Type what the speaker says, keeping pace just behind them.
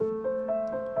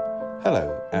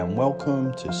Hello and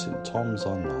welcome to St Thomas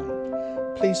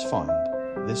Online. Please find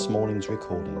this morning's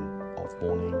recording of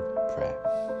morning prayer.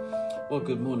 Well,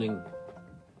 good morning.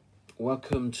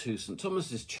 Welcome to St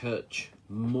Thomas's Church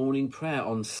morning prayer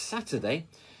on Saturday,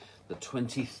 the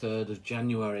 23rd of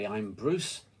January. I'm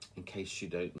Bruce, in case you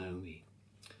don't know me.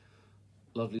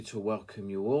 Lovely to welcome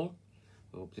you all.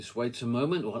 We'll just wait a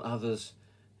moment while others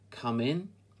come in.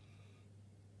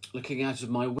 Looking out of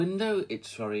my window,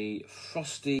 it's very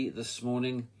frosty this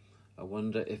morning. I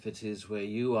wonder if it is where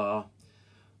you are,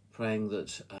 praying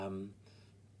that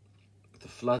the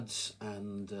floods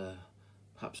and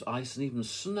perhaps ice and even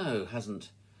snow hasn't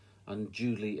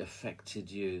unduly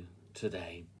affected you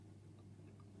today.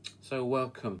 So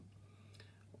welcome,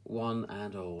 one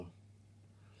and all.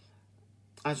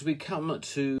 As we come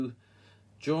to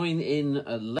join in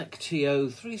Lectio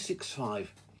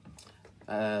 365,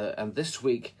 and this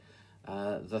week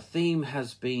the theme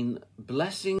has been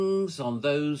blessings on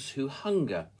those who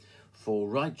hunger for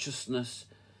righteousness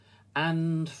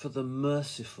and for the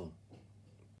merciful.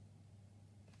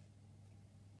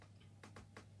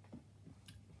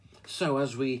 So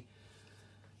as we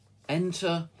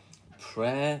enter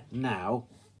prayer now,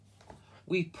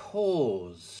 we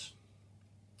pause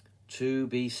to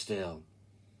be still.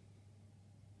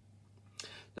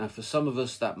 Now, for some of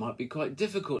us, that might be quite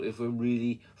difficult if we're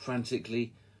really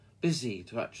frantically busy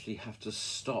to actually have to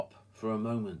stop for a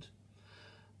moment.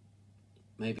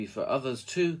 Maybe for others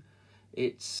too,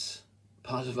 it's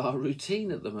part of our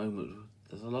routine at the moment.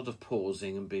 There's a lot of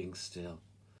pausing and being still.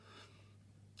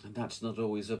 And that's not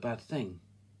always a bad thing.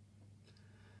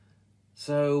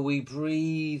 So we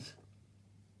breathe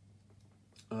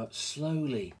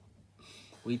slowly.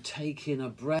 We take in a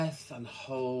breath and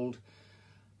hold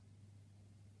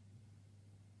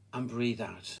and breathe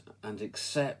out and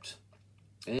accept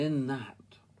in that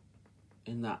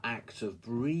act of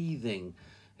breathing,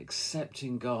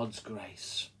 accepting God's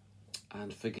grace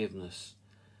and forgiveness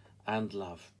and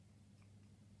love.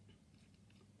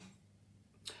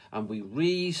 And we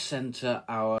recenter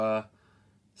our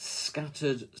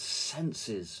scattered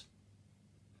senses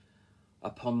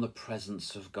upon the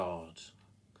presence of God.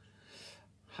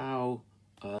 How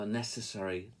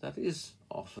necessary that is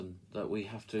often, that we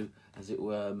have to, as it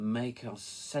were, make our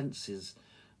senses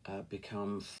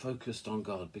become focused on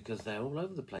God, because they're all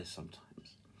over the place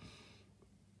sometimes.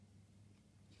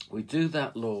 We do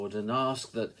that, Lord, and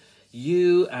ask that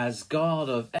you, as God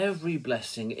of every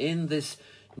blessing in this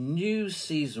new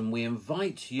season, we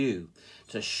invite you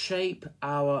to shape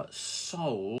our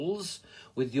souls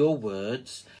with your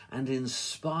words and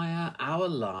inspire our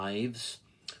lives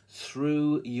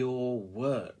through your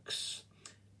works.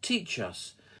 Teach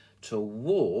us to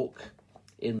walk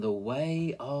in the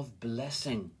way of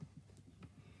blessing.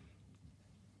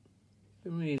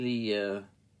 Been really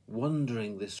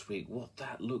wondering this week what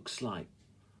that looks like,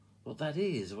 what that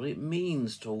is, what it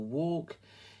means to walk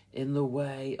in the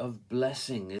way of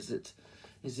blessing. Is it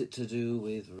to do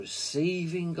with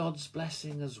receiving God's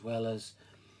blessing as well as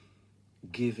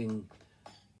giving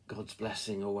God's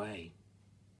blessing away?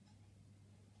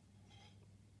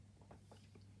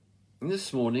 And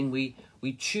this morning we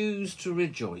choose to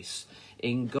rejoice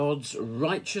in God's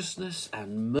righteousness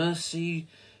and mercy,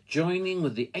 joining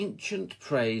with the ancient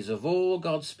praise of all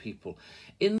God's people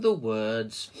in the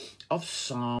words of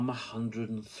Psalm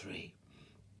 103.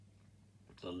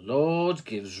 The Lord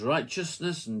gives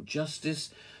righteousness and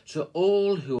justice to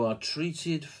all who are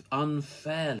treated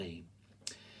unfairly.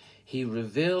 He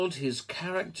revealed his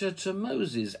character to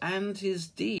Moses and his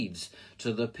deeds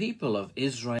to the people of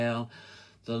Israel.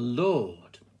 The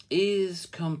Lord is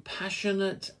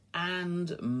compassionate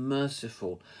and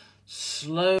merciful,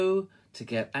 slow to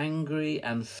get angry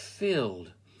and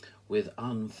filled with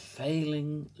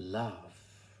unfailing love.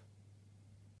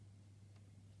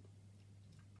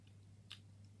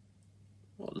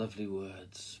 What lovely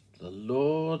words. The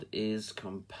Lord is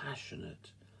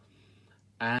compassionate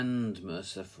and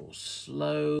merciful,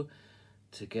 slow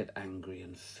to get angry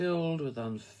and filled with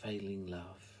unfailing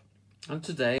love. And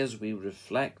today, as we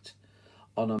reflect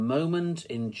on a moment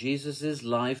in Jesus'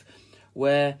 life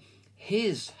where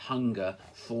his hunger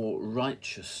for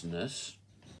righteousness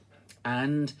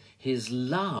and his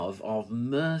love of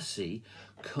mercy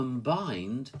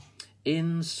combined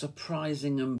in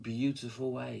surprising and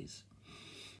beautiful ways.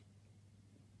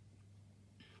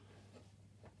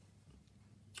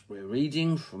 We're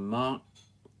reading from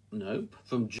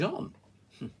John.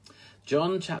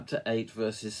 John chapter 8,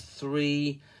 verses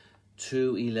 3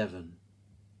 to 11.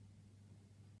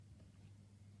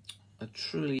 A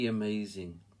truly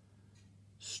amazing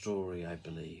story, I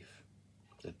believe.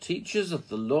 The teachers of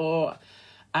the law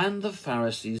And the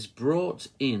Pharisees brought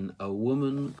in a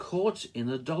woman caught in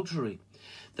adultery.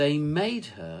 They made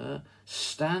her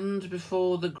stand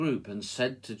before the group and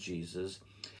said to Jesus,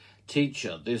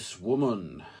 "Teacher, this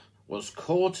woman was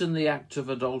caught in the act of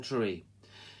adultery.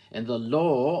 In the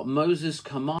law, Moses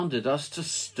commanded us to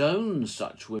stone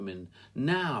such women.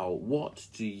 Now, what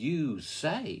do you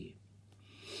say?"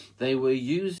 They were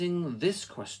using this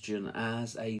question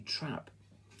as a trap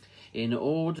in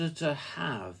order to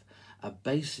have a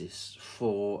basis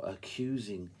for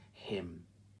accusing him.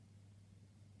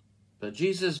 But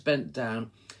Jesus bent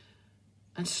down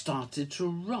and started to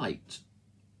write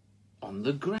on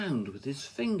the ground with his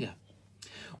finger.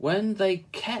 When they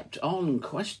kept on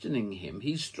questioning him,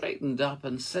 he straightened up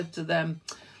and said to them,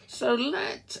 "So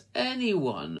let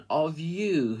anyone of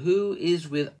you who is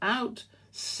without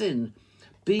sin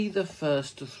be the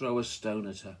first to throw a stone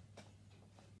at her."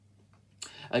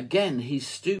 Again he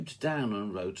stooped down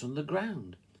and wrote on the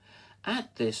ground.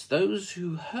 At this, those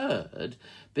who heard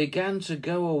began to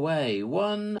go away,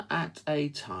 one at a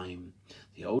time,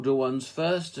 the older ones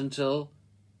first, until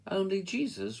only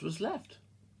Jesus was left,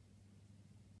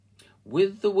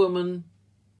 with the woman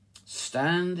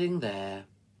standing there.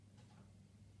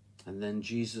 And then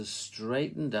Jesus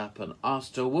straightened up and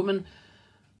asked her, "Woman,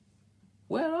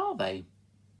 where are they?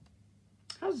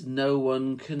 Has no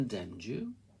one condemned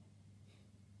you?"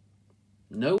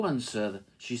 "No one, sir,"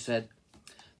 she said.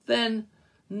 "Then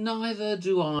neither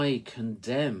do I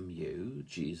condemn you,"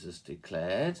 Jesus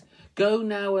declared. "Go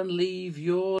now and leave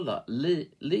your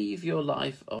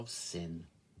life of sin."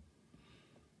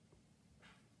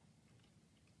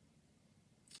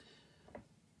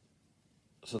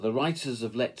 So the writers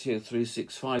of Lectio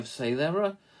 365 say there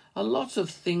are a lot of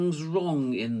things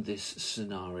wrong in this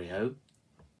scenario.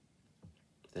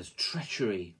 There's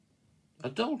treachery,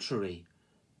 adultery,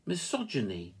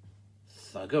 misogyny,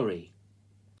 thuggery.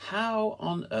 How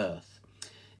on earth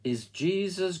is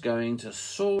Jesus going to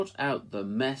sort out the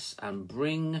mess and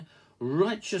bring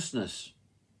righteousness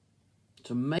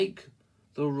to make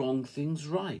the wrong things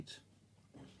right?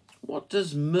 What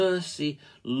does mercy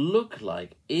look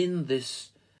like in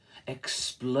this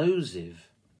explosive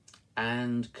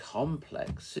and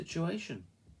complex situation?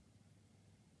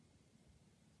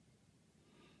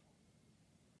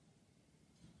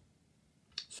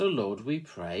 So, Lord, we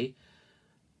pray,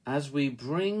 as we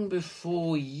bring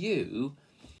before you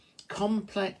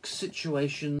complex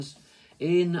situations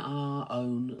in our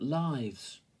own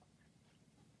lives,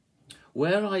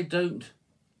 where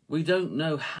we don't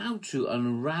know how to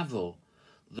unravel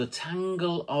the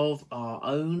tangle of our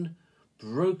own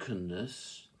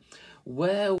brokenness,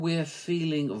 where we're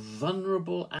feeling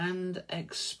vulnerable and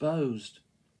exposed,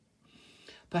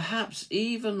 perhaps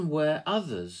even where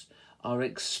others are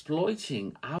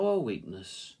exploiting our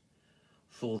weakness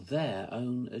for their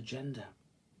own agenda.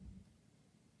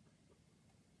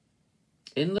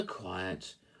 In the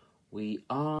quiet, we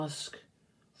ask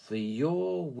for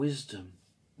your wisdom,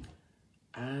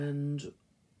 and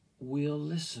we'll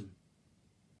listen.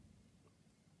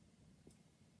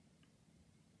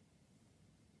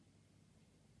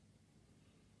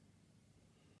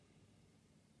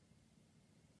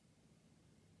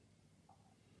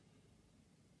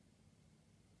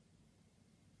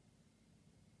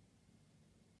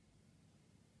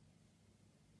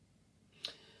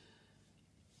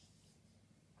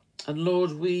 And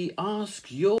Lord, we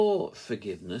ask your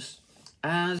forgiveness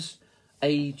as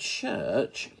a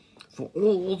church for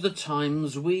all the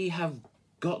times we have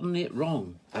gotten it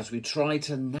wrong as we try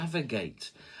to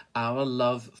navigate our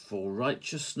love for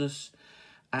righteousness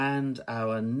and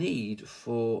our need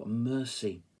for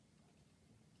mercy.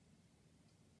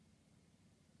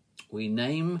 We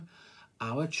name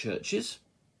our churches,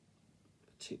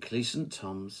 particularly St.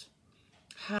 Tom's.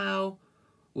 How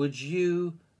would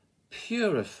you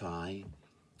purify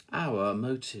our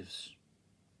motives?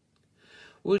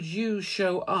 Would you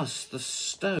show us the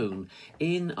stone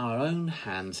in our own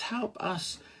hands? Help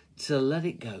us to let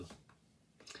it go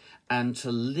and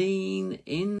to lean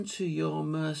into your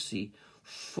mercy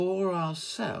for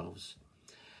ourselves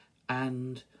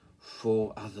and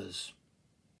for others.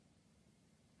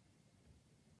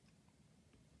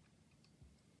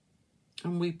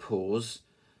 And we pause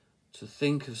to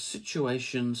think of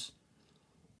situations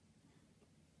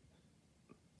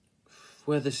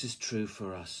where this is true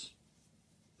for us,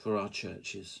 for our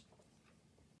churches,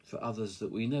 for others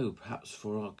that we know, perhaps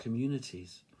for our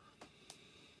communities.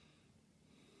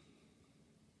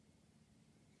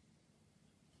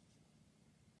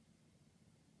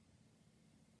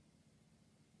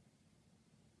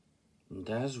 And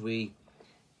as we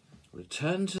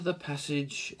return to the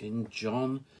passage in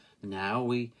John now,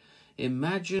 we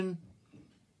imagine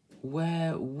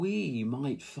where we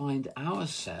might find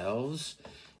ourselves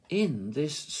in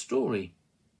this story.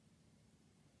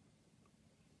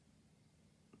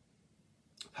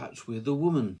 Perhaps we're the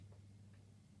woman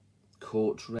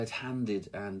caught red-handed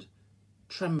and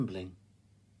trembling.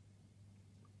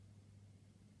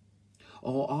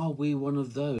 Or are we one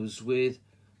of those with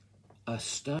a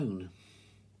stone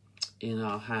in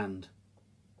our hand?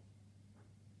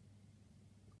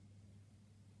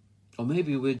 Or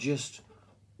maybe we're just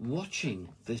watching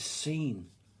this scene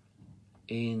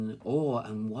in awe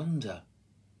and wonder.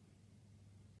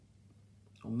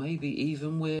 Or maybe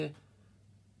even we're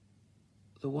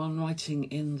the one writing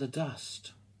in the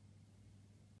dust.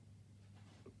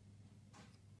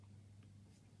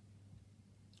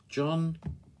 John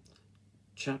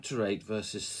chapter 8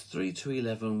 verses 3 to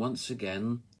 11, once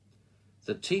again,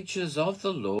 the teachers of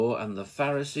the law and the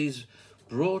Pharisees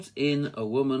brought in a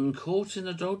woman caught in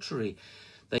adultery.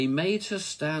 They made her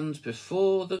stand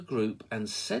before the group and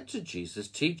said to Jesus,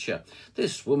 "Teacher,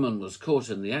 this woman was caught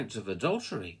in the act of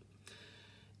adultery.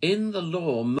 In the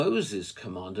law, Moses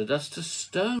commanded us to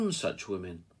stone such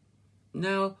women.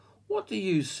 Now, what do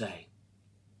you say?"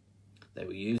 They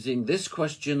were using this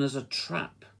question as a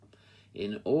trap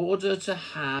in order to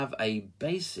have a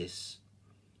basis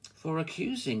for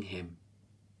accusing him.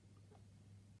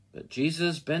 But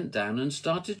Jesus bent down and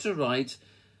started to write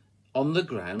on the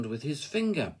ground with his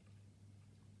finger.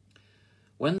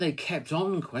 When they kept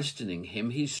on questioning him,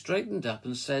 he straightened up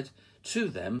and said to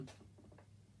them,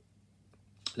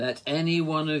 "Let any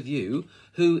one of you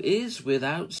who is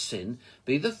without sin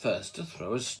be the first to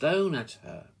throw a stone at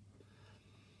her."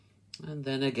 And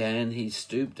then again he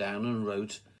stooped down and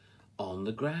wrote on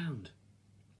the ground.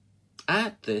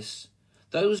 At this,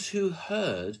 those who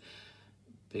heard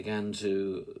began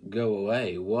to go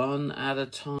away, one at a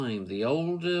time, the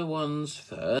older ones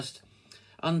first,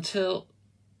 until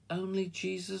only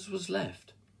Jesus was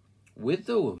left, with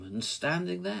the woman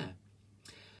standing there.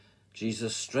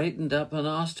 Jesus straightened up and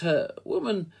asked her,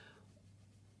 "Woman,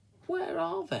 where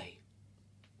are they?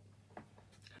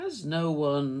 Has no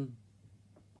one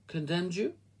condemned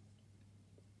you?"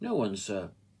 "No one,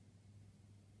 sir,"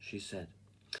 she said.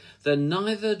 "Then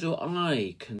neither do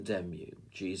I condemn you,"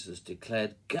 Jesus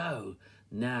declared. "Go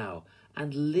now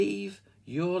and leave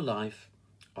your life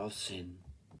of sin."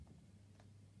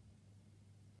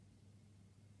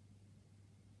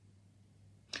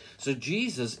 So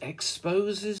Jesus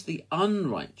exposes the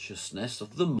unrighteousness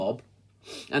of the mob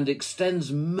and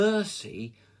extends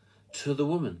mercy to the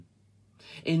woman.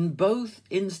 In both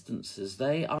instances,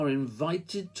 they are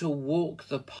invited to walk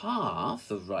the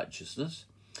path of righteousness,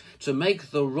 to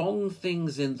make the wrong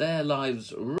things in their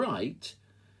lives right,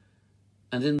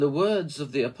 and in the words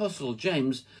of the Apostle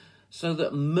James, so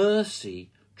that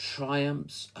mercy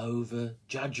triumphs over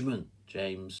judgment.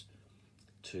 James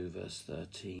 2 verse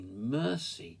 13.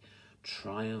 Mercy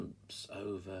triumphs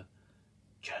over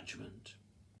judgment.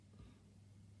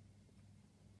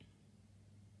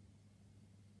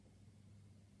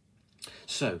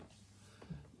 So,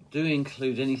 do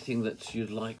include anything that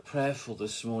you'd like prayer for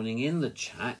this morning in the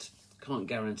chat. Can't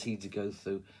guarantee to go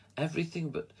through everything,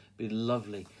 but it'd be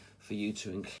lovely for you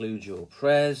to include your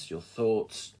prayers, your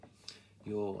thoughts,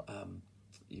 your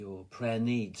prayer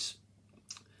needs.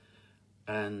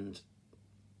 And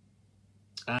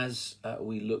as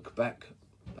we look back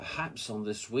perhaps on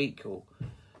this week or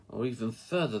even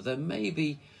further, there may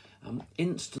be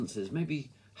instances,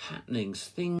 maybe happenings,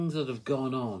 things that have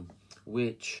gone on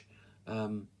which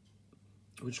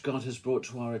God has brought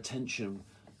to our attention,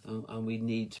 and we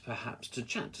need perhaps to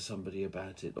chat to somebody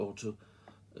about it, or to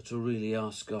really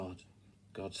ask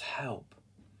God's help.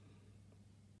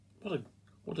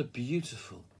 What a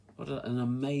beautiful, an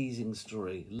amazing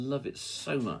story. Love it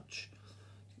so much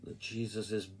that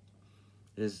Jesus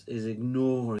is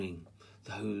ignoring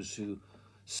those who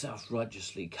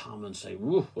self-righteously come and say,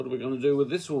 "Whoa, what are we going to do with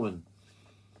this woman?"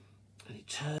 And he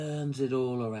turns it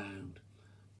all around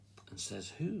and says,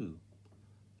 "Who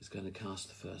is going to cast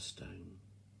the first stone?"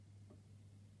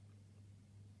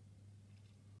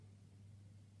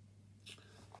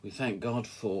 We thank God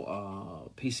for our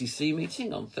PCC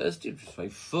meeting on Thursday, which was very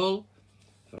full,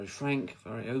 very frank,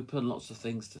 very open, lots of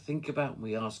things to think about.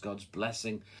 We ask God's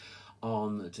blessing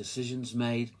on decisions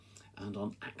made and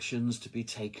on actions to be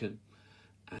taken.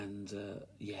 And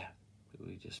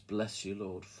we just bless you,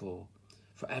 Lord, for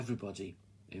everybody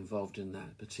involved in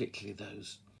that, particularly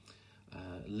those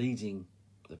leading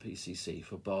the PCC,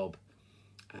 for Bob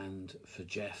and for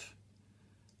Jeff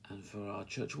and for our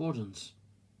church wardens.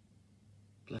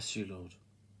 Bless you, Lord.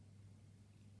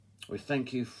 We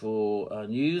thank you for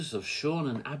news of Sean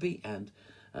and Abby and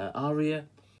Aria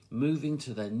moving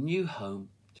to their new home.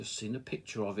 Just seen a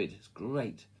picture of it. It's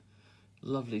great.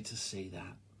 Lovely to see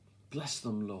that. Bless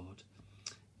them, Lord,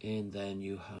 in their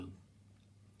new home.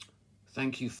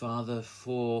 Thank you, Father,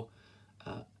 for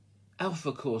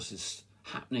Alpha courses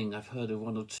happening. I've heard of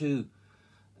one or two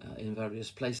in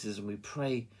various places, and we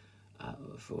pray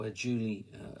for where Julie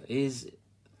is,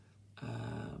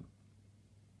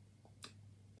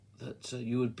 that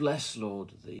you would bless,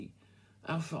 Lord, the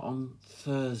Alpha on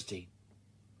Thursday,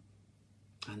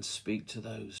 and speak to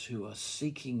those who are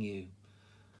seeking you,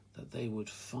 that they would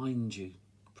find you.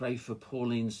 Pray for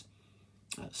Pauline's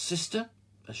sister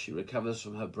as she recovers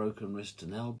from her broken wrist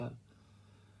and elbow,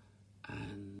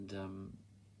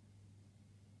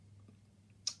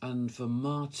 and for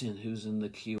Martin, who's in the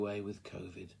QA with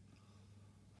COVID.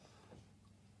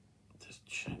 Just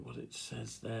check what it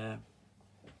says there.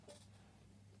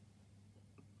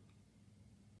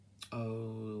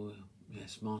 Oh,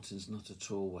 yes, Martin's not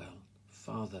at all well.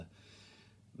 Father,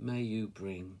 may you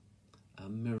bring a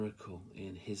miracle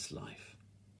in his life,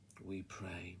 we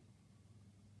pray.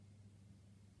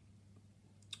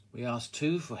 We ask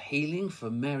too for healing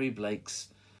for Mary Blake's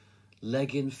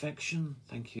leg infection.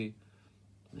 Thank you,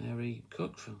 Mary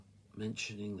Cook, for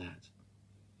mentioning that.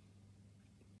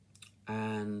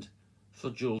 And for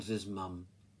Jules's mum,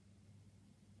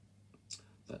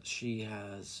 that she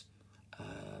has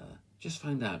just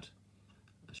found out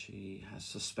she has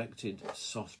suspected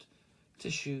soft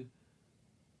tissue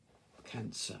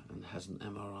cancer and has an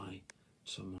MRI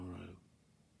tomorrow.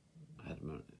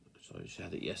 She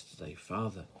had it yesterday.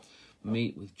 Father,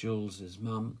 meet with Jules's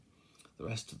mum, the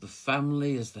rest of the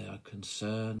family as they are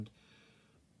concerned.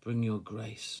 Bring your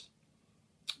grace,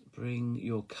 bring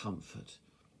your comfort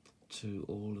to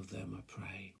all of them, I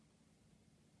pray.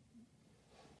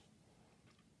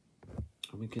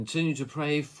 And we continue to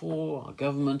pray for our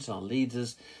government, our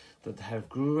leaders, that they have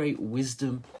great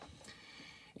wisdom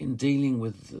in dealing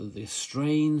with the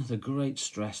strain, the great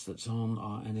stress that's on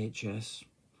our NHS.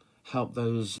 Help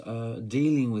those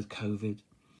dealing with COVID.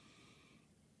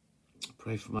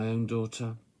 Pray for my own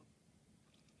daughter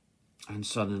and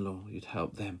son-in-law. You'd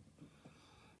help them.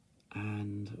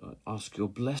 And ask your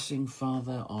blessing,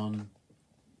 Father, on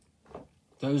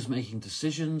those making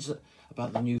decisions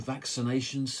about the new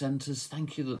vaccination centres.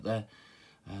 Thank you that they're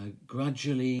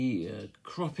gradually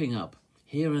cropping up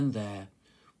here and there.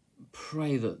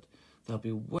 Pray that they'll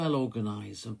be well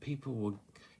organised and people will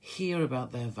hear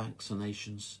about their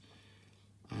vaccinations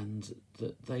and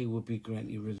that they will be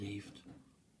greatly relieved.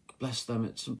 Bless them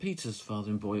at St Peter's,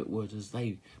 Father, in Boyett Wood, as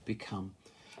they become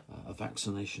a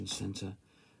vaccination centre,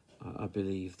 I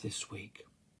believe, this week.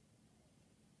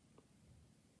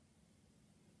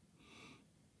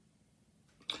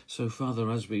 So,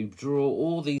 Father, as we draw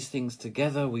all these things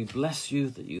together, we bless you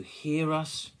that you hear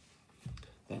us,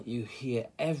 that you hear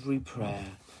every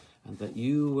prayer, and that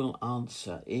you will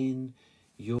answer in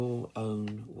your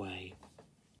own way.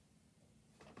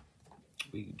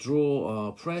 We draw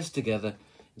our prayers together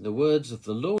in the words of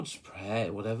the Lord's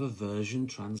Prayer, whatever version,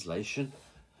 translation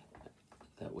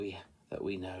that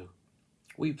we know.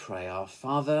 We pray, Our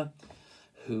Father,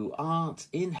 who art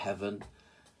in heaven,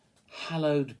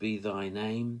 hallowed be thy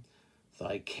name.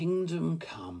 Thy kingdom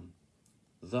come,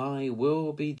 thy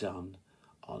will be done,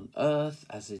 on earth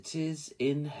as it is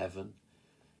in heaven.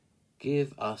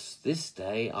 Give us this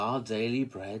day our daily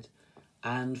bread,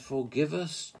 and forgive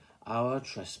us our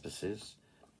trespasses,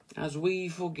 as we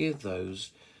forgive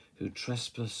those who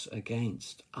trespass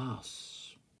against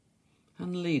us.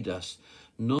 And lead us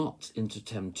not into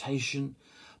temptation,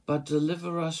 but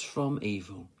deliver us from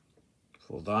evil.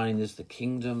 For thine is the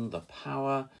kingdom, the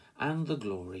power, and the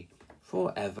glory,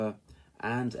 for ever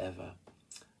and ever.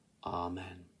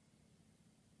 Amen.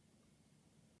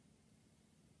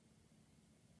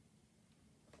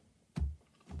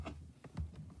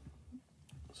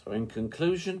 So in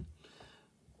conclusion,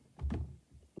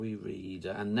 we read,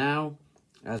 and now,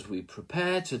 as we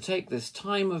prepare to take this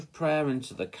time of prayer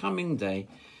into the coming day,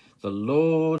 the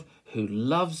Lord who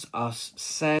loves us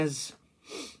says,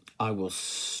 I will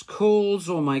cause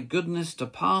all my goodness to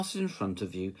pass in front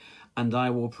of you, and I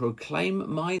will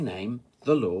proclaim my name,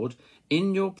 the Lord,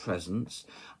 in your presence.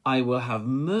 I will have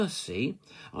mercy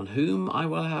on whom I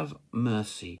will have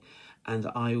mercy, and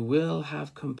I will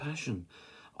have compassion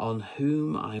on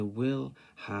whom I will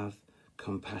have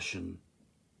compassion.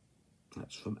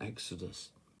 That's from Exodus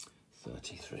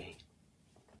 33.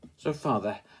 So,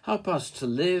 Father, help us to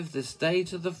live this day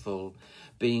to the full,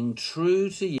 being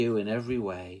true to you in every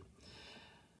way.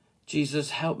 Jesus,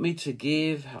 help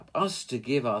us to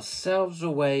give ourselves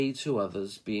away to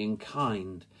others, being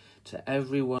kind to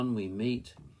everyone we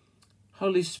meet,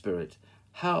 Holy Spirit,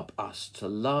 help us to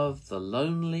love the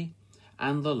lonely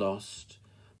and the lost,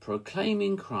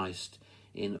 proclaiming Christ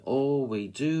in all we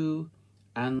do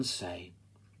and say.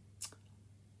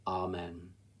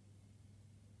 Amen.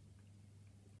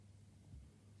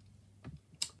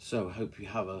 So I hope you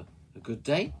have a good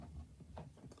day,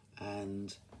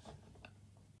 and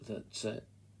that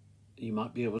you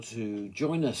might be able to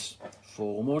join us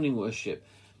for morning worship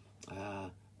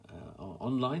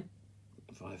online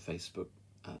via Facebook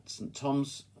at St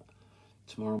Thomas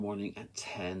tomorrow morning at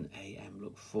 10 a.m.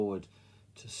 Look forward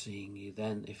to seeing you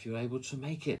then if you're able to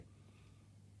make it.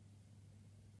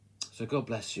 So God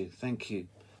bless you. Thank you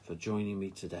for joining me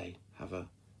today. Have a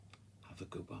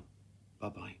good one.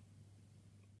 Bye-bye.